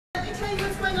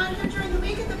going on here during the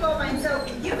week at the Bovine. So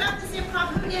you've got this improv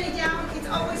hootenanny down. It's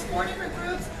always 4 different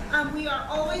groups. We are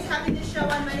always having this show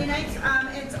on Monday nights.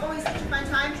 It's always such a fun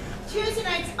time. Tuesday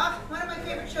nights, one of my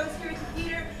favorite shows here at the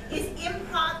theater is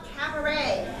Improv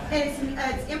Cabaret. And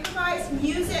it's improvised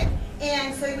music.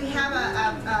 And so we have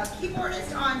a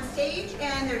keyboardist on stage,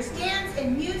 and there's dance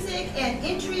and music and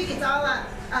intrigue. It's all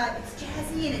it's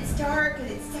jazzy and it's dark and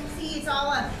it's sexy. It's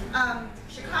all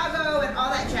Chicago and all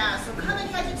that jazz. So come and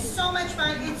catch it. It's so much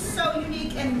fun. It's so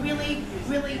unique and really,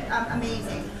 really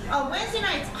amazing. Wednesday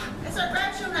nights, it's our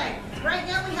grad show night. Right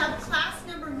now we have class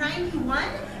number 91,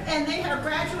 and they are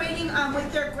graduating with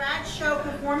their grad show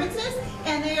performances,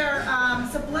 and they are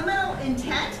Subliminal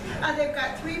Intent. They've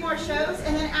got 3 more shows,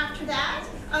 and then after that,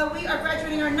 we are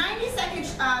graduating our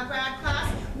 92nd grad class,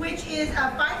 which is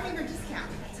a 5-finger discount.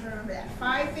 I remember that,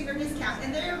 5-finger discount,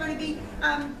 and they're going to be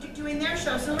doing their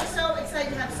show. So we're so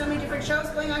excited to have so many different shows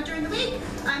going on during the week.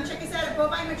 Check us out at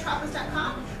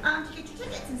bovinemetropolis.com to get your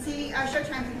tickets and see show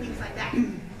times and things like that.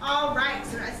 All right,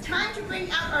 so it's time to bring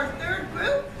out our 3rd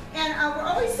group, and we're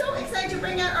always so excited to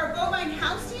bring out our Bovine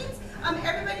house teams.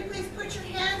 Everybody please put your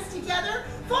hands together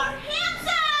for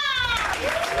Handsome!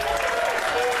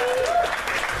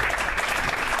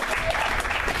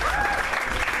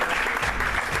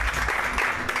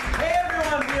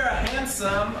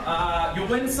 Handsome. You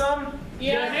win some?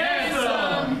 Yeah,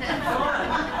 handsome.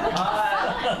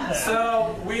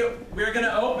 So we're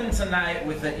gonna open tonight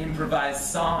with an improvised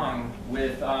song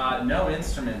with no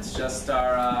instruments, just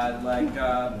our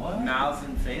mouths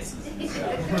and faces and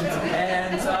stuff.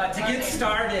 And to get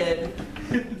started,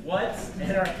 what's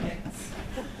in our hands?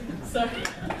 Sorry.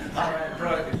 All right,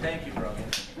 Brogan. Thank you, Brogan.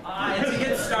 And to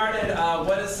get started,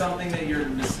 what is something that you're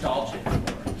nostalgic for?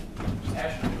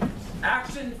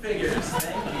 Action figures,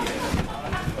 thank you.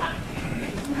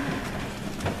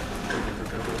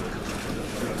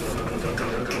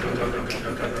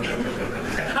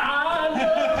 I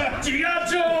love G.I.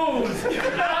 Joes!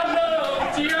 I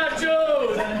love G.I.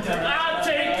 Joes! I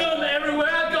take them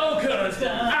everywhere I go, cause I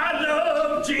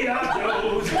love G.I.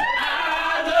 Joes! I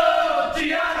love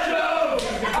G.I. Joes!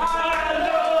 I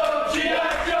love G.I.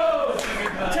 Joes!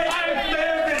 Take them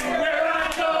everywhere I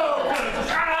go, cause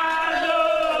I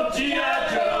love G.I.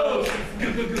 Joes!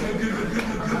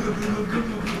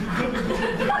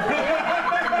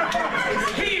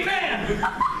 He-Man!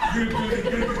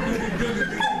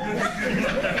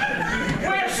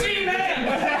 Where's She-Man?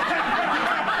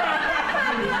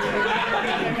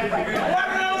 Why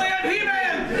don't we have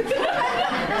He-Man?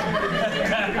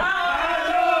 I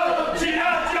love G.I.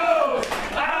 Joes!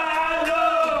 I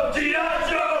love G.I.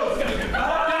 Joes! I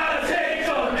gotta take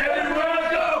them everywhere I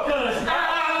go, cause I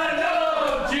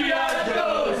love G.I.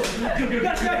 Joes!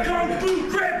 Got that kung fu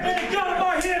grip and a gun in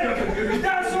my hip!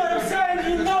 That's what I'm saying,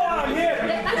 you know I'm here!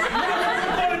 What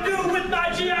you gonna do with my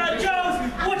G.I. Joes?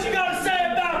 What you gotta say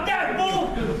about that, fool?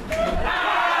 I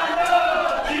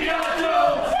love G.I.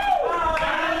 Joes! I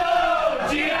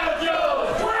love G.I.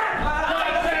 Joes! I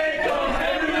take them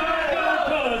everywhere I go,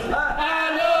 cause I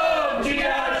love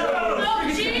G.I. Joes! Oh,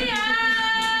 G.I. Joe!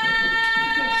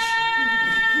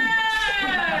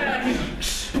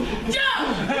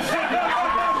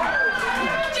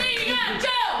 G.I.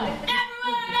 Joe!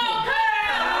 Everyone go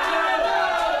crazy! I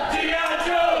love G.I.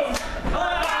 Joe! I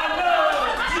love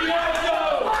G.I.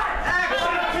 Joe! I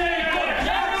take them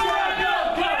everywhere I go,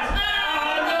 cause I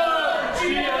love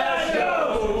G.I. Joe!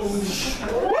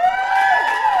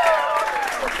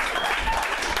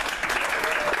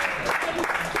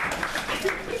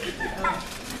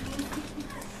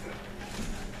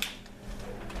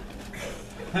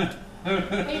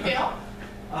 Hey, Bill.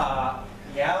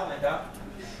 Yeah, Linda.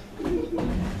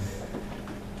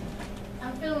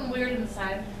 I'm feeling weird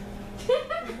inside.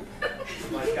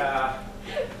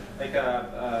 Like a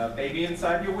baby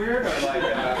inside you weird, or like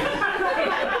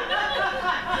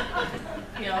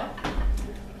Yeah.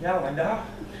 Yeah, Linda.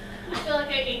 I feel like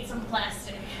I ate some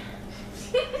plastic.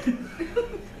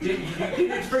 Did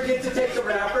you forget to take the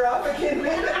wrapper off again,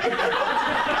 Linda?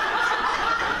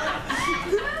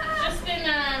 Just been,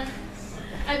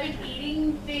 I've been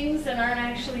eating things that aren't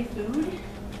actually food.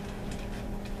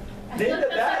 I feel Linda,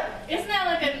 like isn't that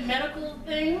like a medical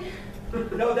thing?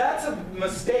 No, that's a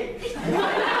mistake. It's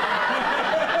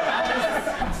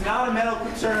not a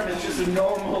medical term, it's just a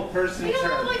normal person You know,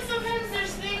 term. like sometimes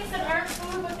there's things that aren't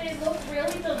food, but they look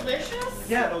really delicious.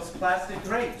 Yeah, those plastic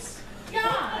grapes.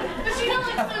 Yeah, but you know,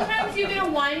 like sometimes you get a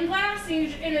wine glass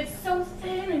and it's so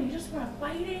thin and you just want to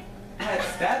bite it.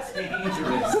 That's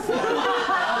dangerous.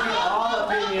 I'll be all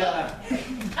up in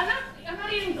I'm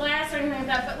not eating glass or anything like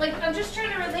that, but like I'm just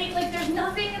trying to relate. Like there's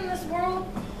nothing in this world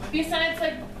besides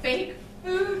like fake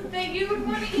food that you would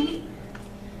want to eat?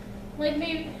 Like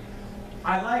maybe...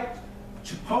 I like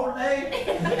Chipotle,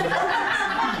 and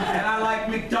I like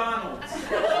McDonald's.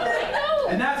 I know!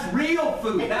 And that's real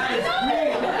food. That is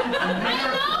real. I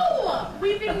know!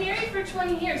 We've been married for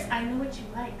 20 years. I know what you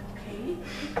like, okay?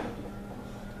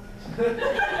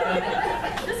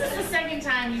 This is the second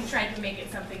time you've tried to make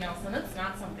it something else, and it's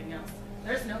not something else.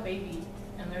 There's no baby,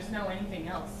 and there's no anything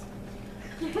else.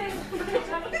 We're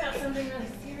talking about something really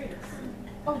serious.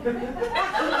 Oh.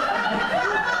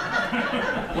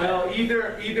 Well,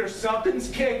 either something's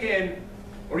kicking,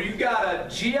 or you got a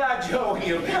G.I. Joe in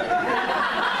you.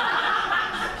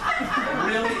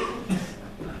 Really?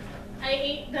 I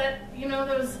ate that, you know,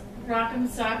 those rock'em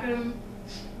sock'em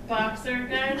boxer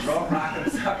guys? Rock'em sock'em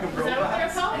Is that what they're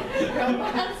robots. called?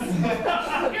 Robots? You know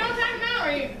what I'm talking about? Or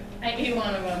I ate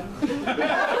one of them.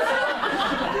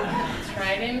 It's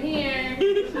right in here.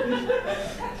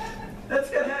 It's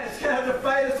gonna have to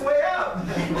fight its way out.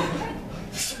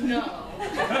 No.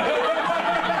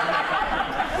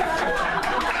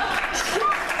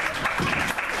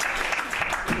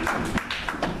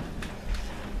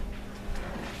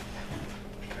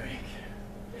 Drink.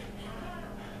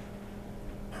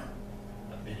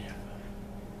 I've been here for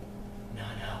 9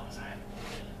 hours. I haven't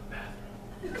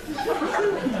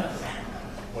been in the bathroom.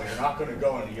 Well, you're not going to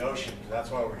go in the ocean, because that's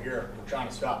why we're here. We're trying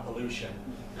to stop pollution.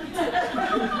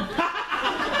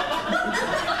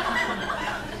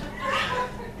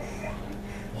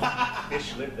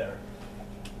 Fish live there.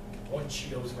 One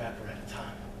Cheetos wrapper at a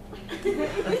time.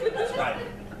 That's right.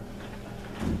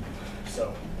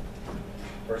 So,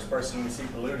 first person we see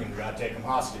polluting, we gotta take him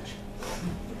hostage.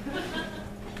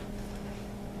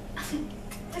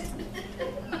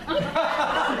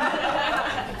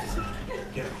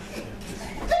 Get him.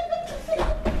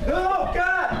 Oh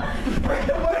God! Right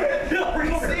away!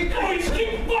 Oh, you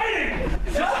keep fighting!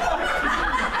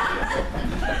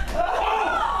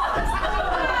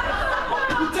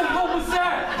 What the hell was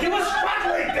that? He was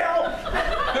struggling, Bill!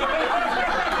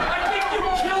 I think you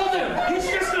killed him! He's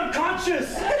just unconscious!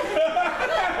 I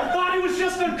thought he was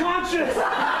just unconscious!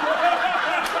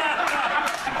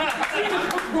 Jesus,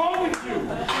 what's wrong with you?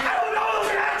 I don't know, it was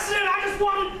an accident! I just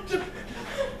wanted to...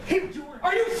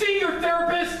 Are you seeing your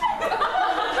therapist?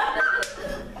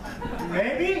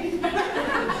 Maybe?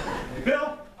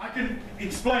 Bill, I can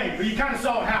explain, but you kind of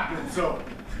saw what happened, so...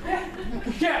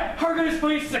 Yeah, how are you gonna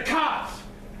explain to the cops?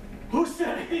 Who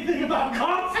said anything about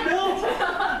cops, Bill?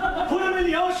 Put him in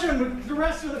the ocean with the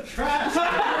rest of the trash.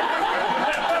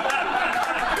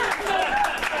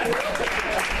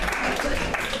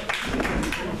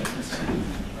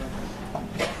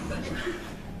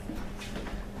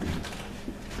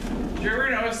 Did you ever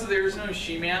notice that there was no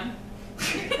She-Man?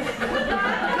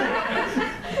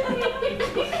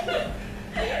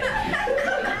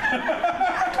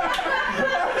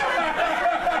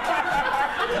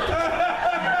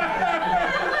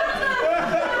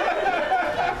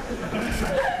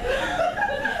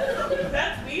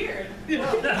 That's weird. Weird. You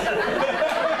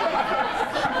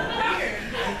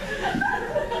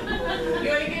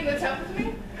want to get in the tub with me?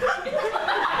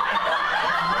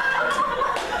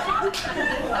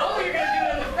 Oh, you're going to do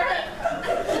it in the front.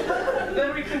 Then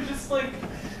we can just like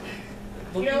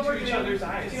look You know what we're into each doing? other's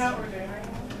eyes. Do you know what we're doing right now?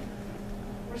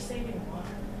 We're saving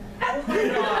water. Oh my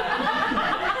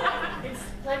God! It's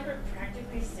like we're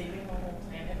practically saving the whole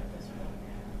planet at this point.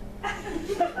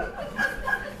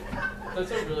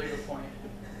 That's a really good point.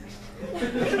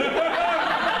 Sorry,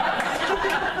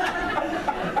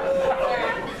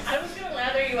 I was going to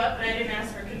lather you up, but I didn't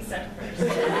ask for consent first. Put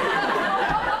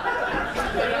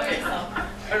it on myself.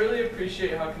 I really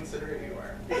appreciate how considerate you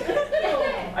are.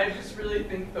 I just really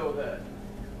think though that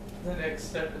the next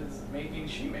step is making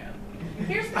She-Man.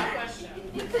 Here's my question.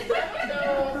 I don't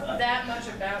know that much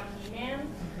about He-Man,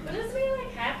 but isn't he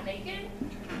like half naked?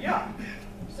 Yeah,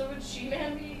 So would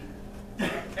She-Man be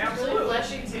really absolutely.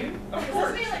 fleshy too? Of Because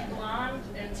course. isn't he like blonde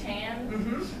and tan,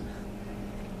 Mm-hmm.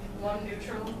 one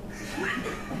neutral?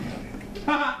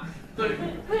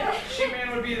 Yeah,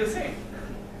 She-Man would be the same.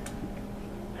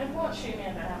 I'd want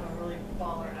She-Man to have a really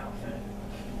baller outfit.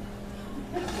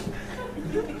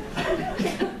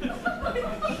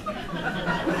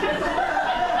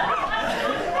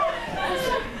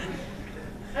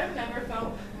 I've never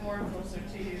felt more closer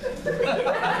to you. This is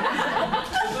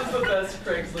the best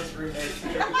Craigslist roommate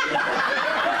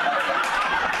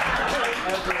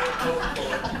ever hoped for.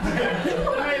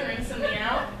 Am I rinsing me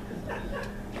out?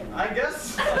 I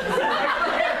guess.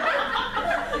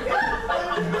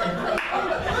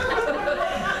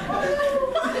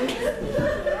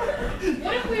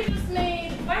 What if we just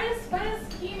made? Why does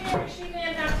He-Man or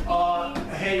She-Man have to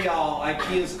be? Hey y'all, I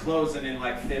IKEA's closing in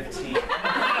like 15. Hey,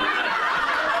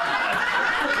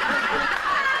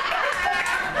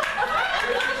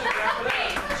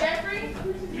 Jeffrey?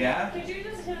 Yeah? Could you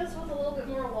just hit us with a little bit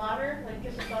more water? Like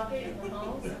get the bucket and the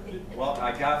hose? Well,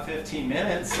 I got 15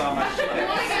 minutes on my shift.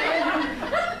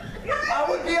 I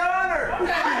would be honored.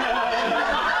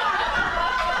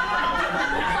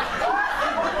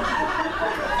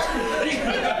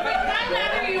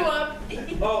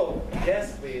 Oh,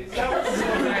 yes, please. That was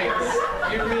so nice.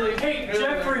 You really. Hey,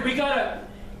 Jeffrey, we gotta.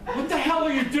 What the hell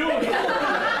are you doing? Look,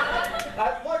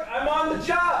 I'm on the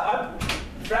job. I'm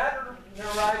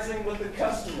fraternizing with the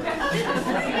customers. You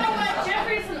know what?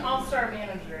 Jeffrey's an all-star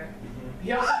manager.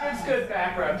 He also gives good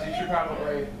backgrounds. You should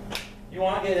probably You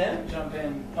want to get in? jump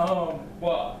in.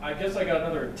 Well, I guess I got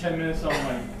another 10 minutes on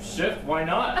my shift. Why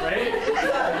not, right?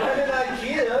 I'm in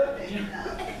IKEA.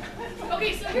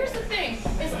 Okay, so here's the thing: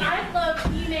 is I love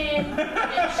Heenan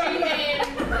and She-Man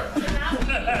and not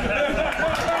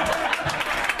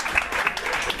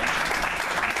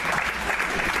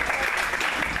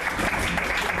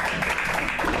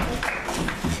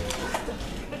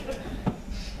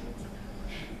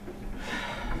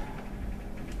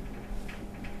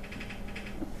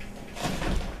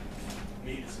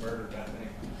Meat is murder, Bethany.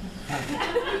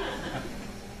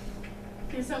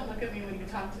 Please don't look at me when you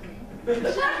talk to me.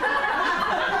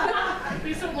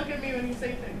 Please don't look at me when you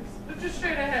say things. Look just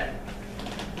straight ahead.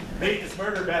 Meat is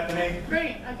murder, Bethany.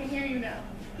 Great, I can hear you now.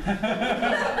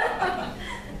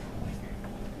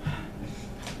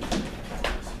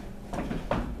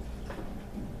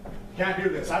 Can't do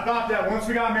this. I thought that once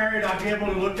we got married, I'd be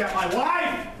able to look at my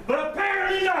wife, but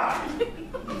apparently not.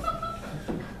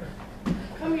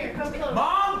 Come here, come close.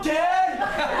 Mom, Dad!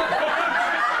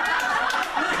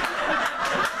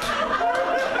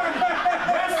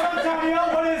 Yes, Antonio,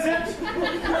 what is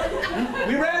it?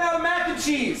 We ran out of mac and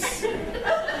cheese. We'll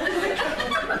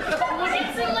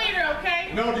get some later,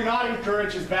 okay? No, do not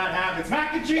encourage his bad habits.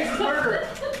 Mac and cheese is murder.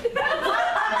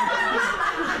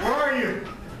 Where are you?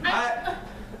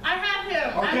 I have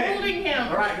him. Okay. I'm holding him.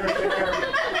 All right, good. Take care of him.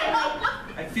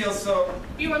 I feel so.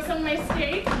 Do you want some of my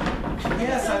steak?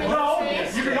 Yes, I No,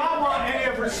 love you do not want any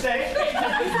of her steak. Okay,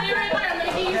 just stay right there. I'm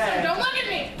gonna get you Okay. some. Don't look at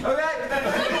me. Okay.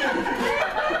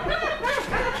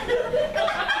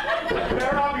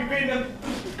 Better not be feeding him.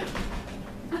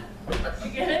 You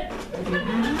get it?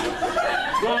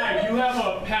 Right, you have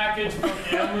a package from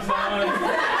Amazon.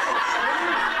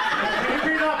 Can you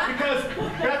read up? Because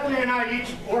Bethany and I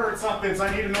each ordered something, so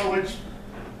I need to know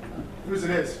whose it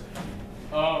is.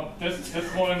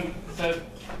 This one says,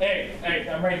 hey,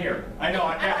 I'm right here. I know,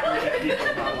 I can't read it. People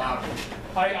not allowed.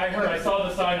 I heard, I saw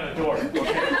the sign on the door. Okay,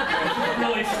 it's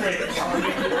really straight.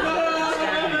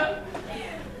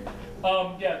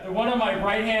 Yeah, the one on my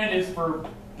right hand is for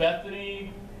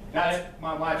Bethany. That's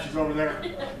my wife. She's over there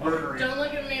murdering. Don't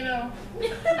look at me though.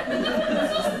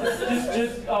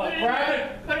 Just grab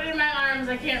it. Put it in my arms.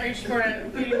 I can't reach for it.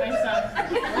 I'm feeding my son.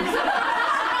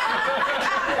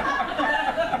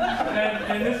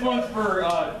 And this one's for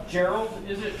Gerald,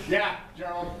 is it? Yeah,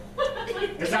 Gerald.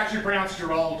 It's actually pronounced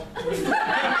Gerald. Sorry, sir.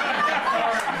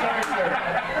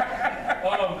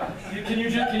 Can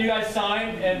you guys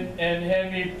sign and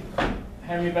hand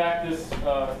me back this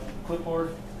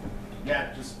clipboard?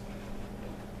 Yeah, just.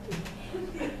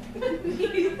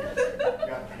 Got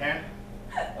your hand?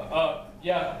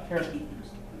 Yeah, here.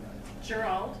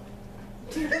 Gerald.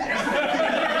 You're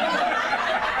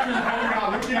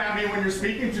not looking at me when you're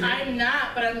speaking to me. I'm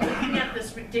not, but I'm looking at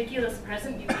this ridiculous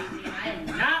present you gave me. I am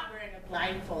not wearing a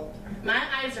blindfold. My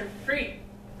eyes are free.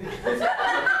 Just because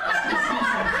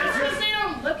they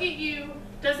don't look at you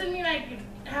doesn't mean I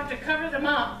have to cover them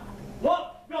up.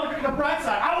 Well, no, look at the bright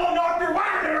side. I will knock your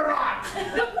wife in her eye.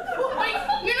 Wait,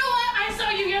 you know what? I saw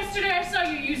you yesterday. I saw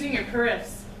you using your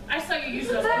peripherals. I saw you use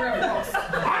those peripherals.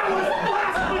 I was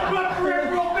blessed with good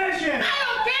peripheral vision. I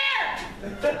don't care!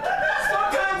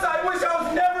 Sometimes I wish I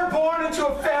was never born into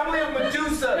a family of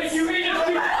Medusas. You can just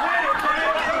keep quiet,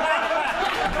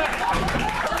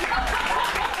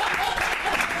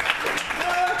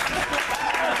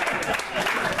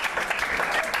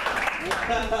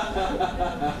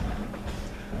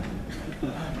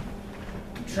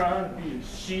 I'm trying to be a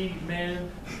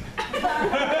she-man.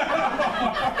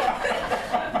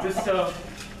 This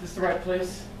the right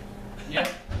place? Yep.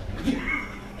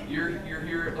 You're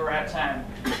here at the right time.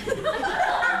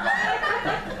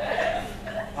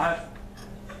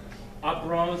 I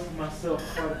bronzed myself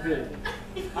quite a bit.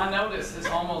 I noticed it's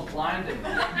almost blinding.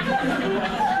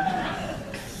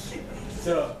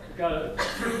 So, got a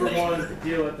 2-for-1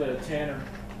 deal at the Tanner.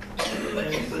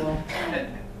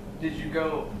 Did you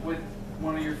go with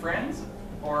one of your friends,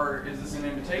 or is this an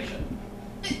invitation?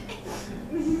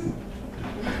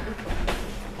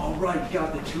 All right, you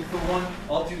got the 2-for-1.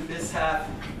 I'll do this half,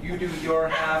 you do your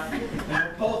half, and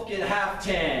we'll both get half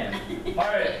tan. All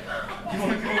right. You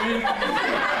want to come in?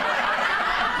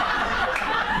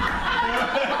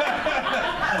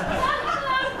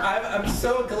 I'm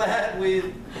so glad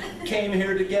we came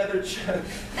here together, Chuck.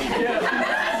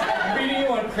 Yeah. Meeting you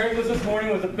on Craigslist this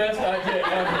morning was the best idea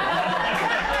ever.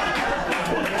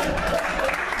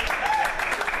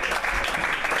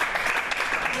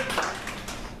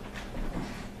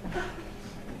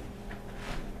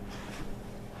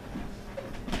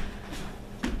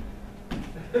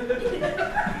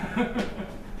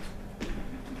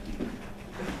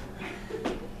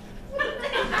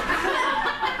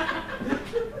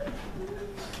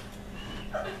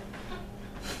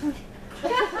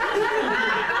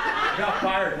 I got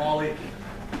fired, Molly.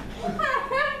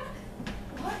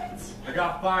 What? I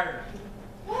got fired.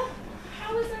 Well,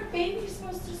 how is our baby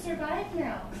supposed to survive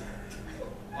now?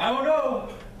 I don't know,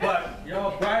 but, you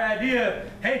know, bright idea.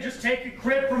 Hey, just take a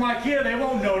crib from IKEA. They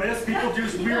won't notice. People do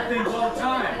weird things all the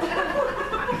time.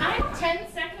 I'm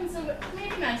 10 seconds away,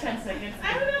 maybe not 10 seconds,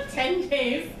 I'm about 10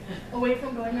 days away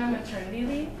from going on maternity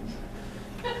leave.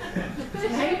 I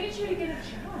need you to get a job.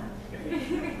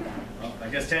 Well, I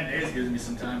guess 10 days gives me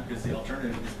some time because the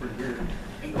alternative is pretty weird.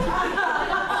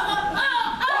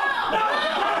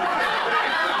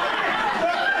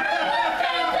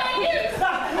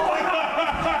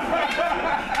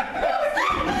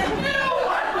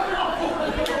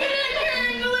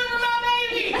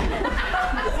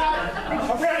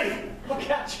 I'm ready. I'll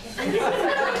catch you.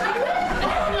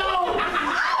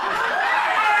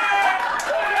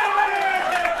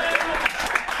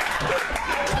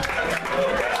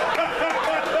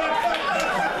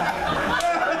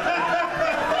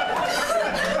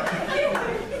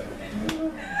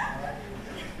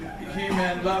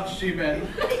 He-Man loves She-Man.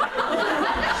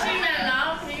 She-Man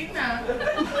now, He-Man.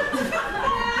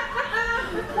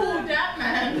 Who that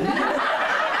man?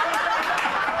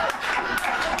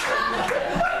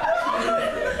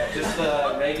 Just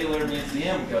a regular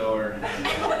museum goer.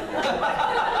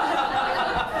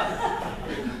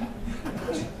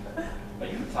 Are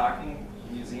you a talking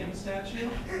museum statue?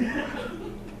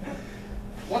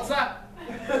 What's that?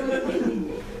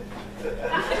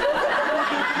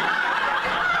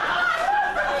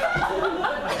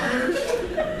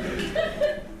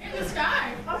 In the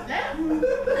sky, up there.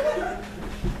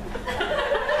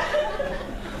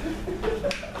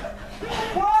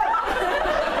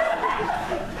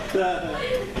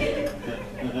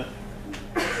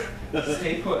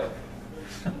 Stay put.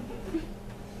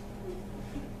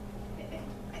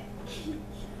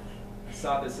 I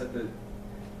saw this at the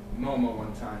MoMA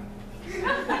one time.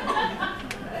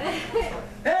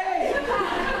 Hey!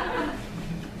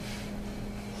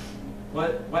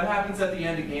 What happens at the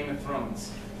end of Game of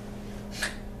Thrones?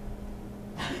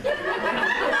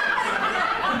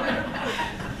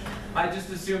 I just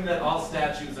assume that all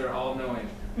statues are all-knowing.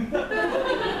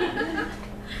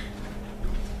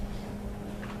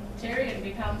 Tyrion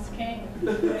becomes king.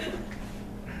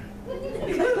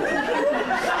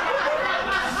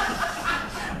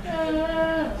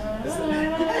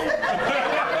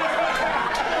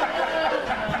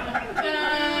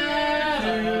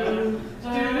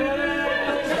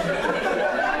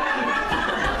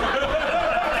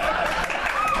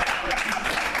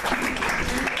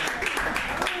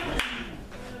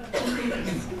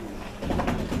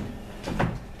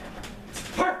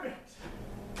 Perfect!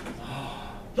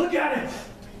 Look at it!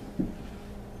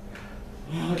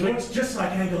 Oh, it looks just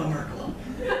like Angela Merkel.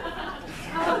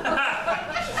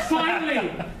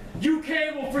 Finally!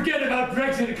 UK will forget about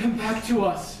Brexit and come back to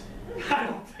us. I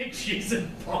don't think she's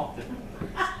involved in it.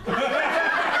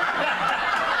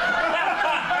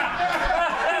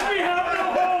 We have no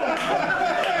hope!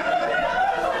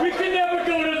 We can never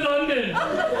go to London!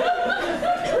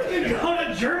 We can go to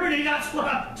Germany, that's what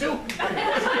I'm doing!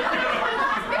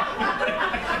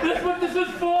 That's what this is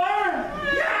for?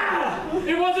 Yeah!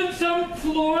 It wasn't some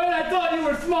Floyd. I thought you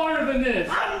were smarter than this.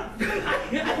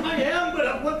 I am,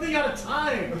 but one thing at a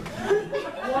time.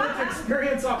 I wanted to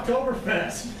experience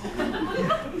Oktoberfest.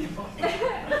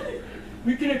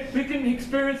 We can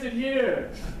experience it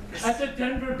here at the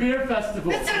Denver Beer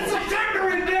Festival. It's in September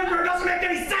in Denver. It doesn't make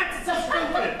any sense. It's so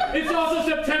stupid. It's also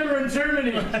September in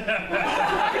Germany.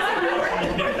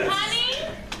 Honey,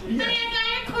 I got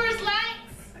your Coors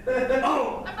Lights.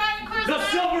 Oh, I brought your Coors the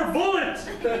Lights. silver bullet.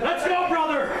 Let's go,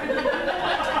 brother.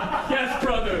 Yes,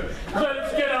 brother. Let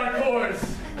us get our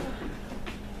course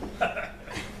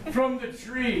from the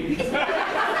tree.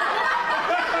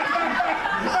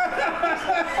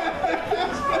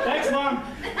 Thanks, Mom.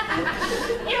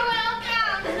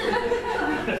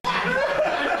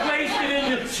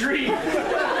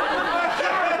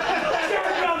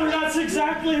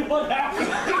 exactly what happened.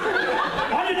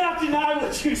 I did not deny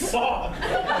what you saw.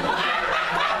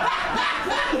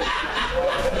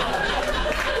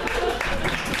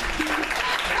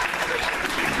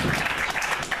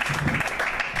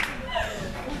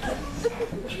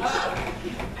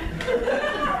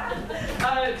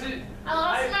 I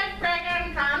lost my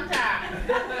friggin' contact.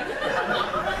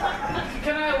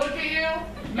 Can I look at you?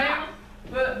 Ma'am,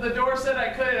 the door said I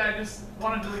couldn't. I just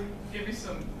wanted to give you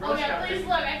some Girl Oh yeah, Scout please cookies.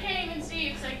 look. I can't even see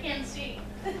you because I can't see.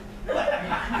 Is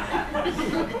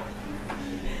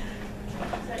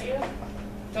that you?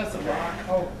 That's a rock.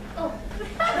 Oh. Oh.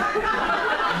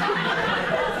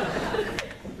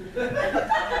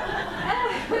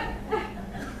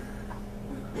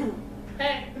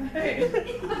 Hey.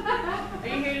 Are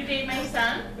you here to date my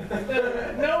son?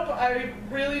 Nope, I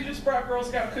really just brought Girl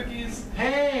Scout cookies.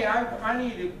 Hey, I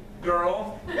need a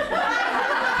girl. Can I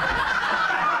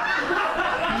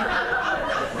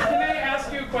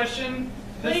ask you a question?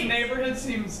 This Please. neighborhood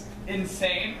seems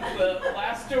insane. The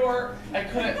last door, I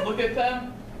couldn't look at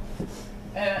them.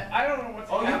 And I don't know what's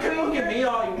Oh, you happening can look at me here.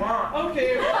 all you want.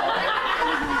 Okay.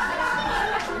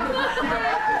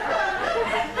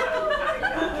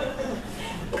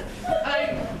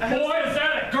 Boy, is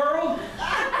that a girl?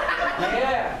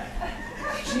 Yeah.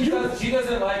 She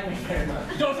doesn't like me very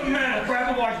much. Doesn't matter.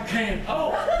 Grab it while you can.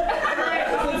 Oh, great.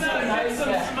 I'm gonna get some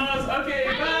smuzz. Okay,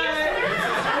 bye.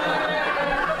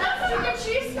 That's too much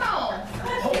cheese smell.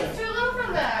 It's too low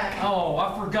for that. Oh, I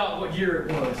forgot what year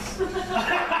it was.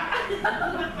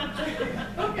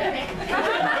 Okay.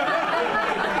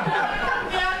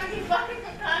 Yeah, you fucking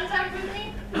contact with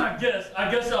me? I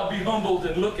guess I'll be humbled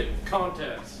and look at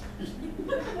contacts.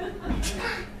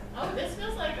 Oh, this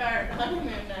feels like our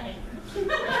honeymoon night.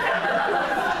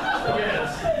 Yes.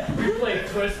 We played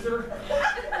Twister. Is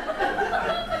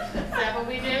that what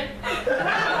we did?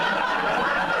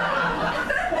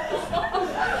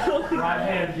 Right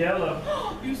hand yellow.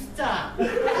 You stop. Oh,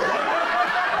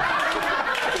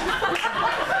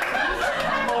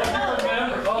 you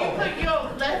remember? You Oh. put your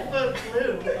left foot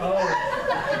blue. Oh.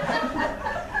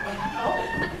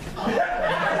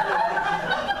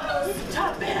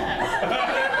 Stop it.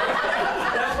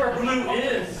 That's where blue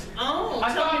is. Oh.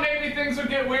 I thought maybe things would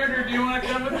get weirder. Do you want to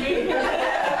come with me?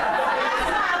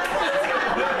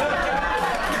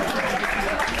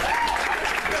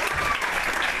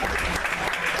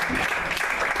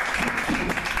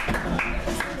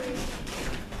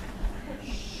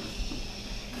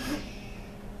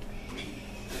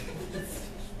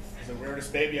 It's the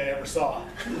weirdest baby I ever saw.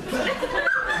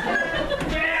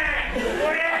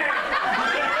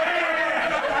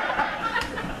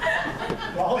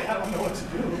 Wally, I don't know what to do.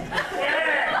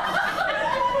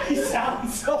 He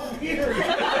sounds so weird.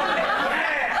 Like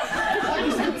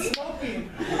he's been smoking.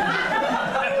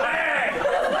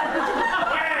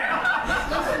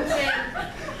 Listen, Sam.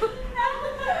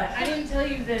 I didn't tell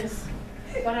you this,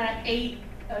 but I ate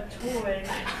a toy.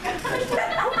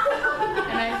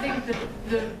 And I think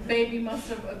the baby must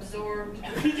have absorbed.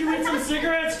 Did you eat some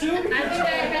cigarettes too? I think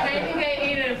I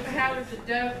ate a Howard the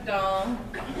Duck doll.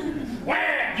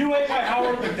 Wham! You ate my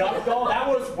Howard the Duck doll? That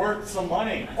was worth some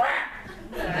money. I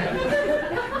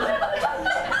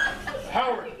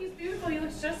Howard. think he's beautiful. He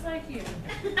looks just like you. You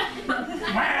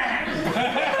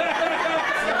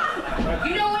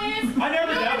know what it is? I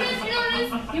never You know what doubted. it is? You know what it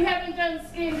is? You haven't done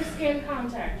skin-to-skin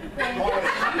contact, okay?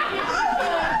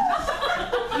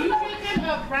 You pick him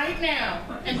up right now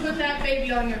and put that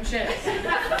baby on your chest.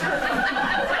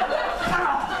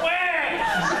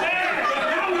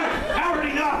 Howard,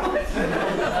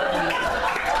 enough!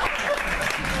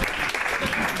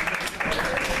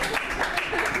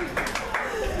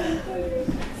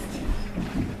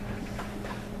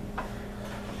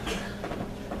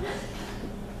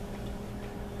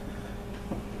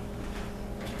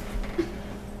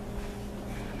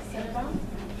 Set it on.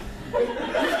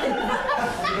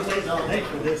 I've been waiting all day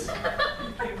for this.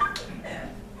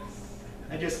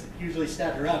 I just usually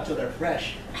stand around till they're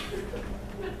fresh.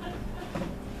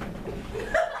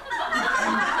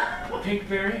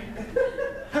 Pinkberry?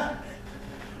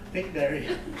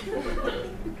 Pinkberry.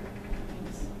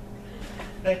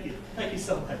 Thank you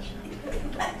so much.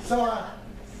 So,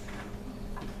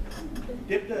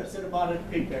 dip the cinnamon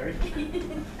and pinkberry.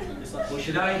 Just not push it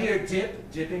Should I hear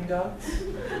dipping dogs?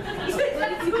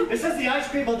 This is the ice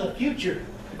cream of the future.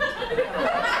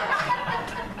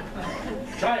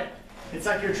 Try it. It's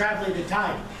like you're traveling to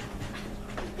time.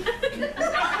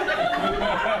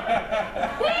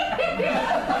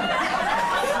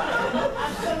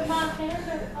 I put my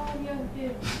hand on your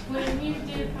hip. When you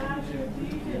dip, I should be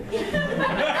dip.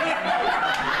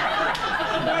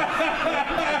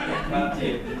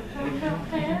 Dip. I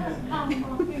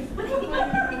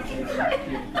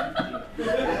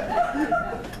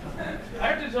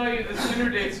have to tell you, this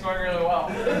dinner date's going really well.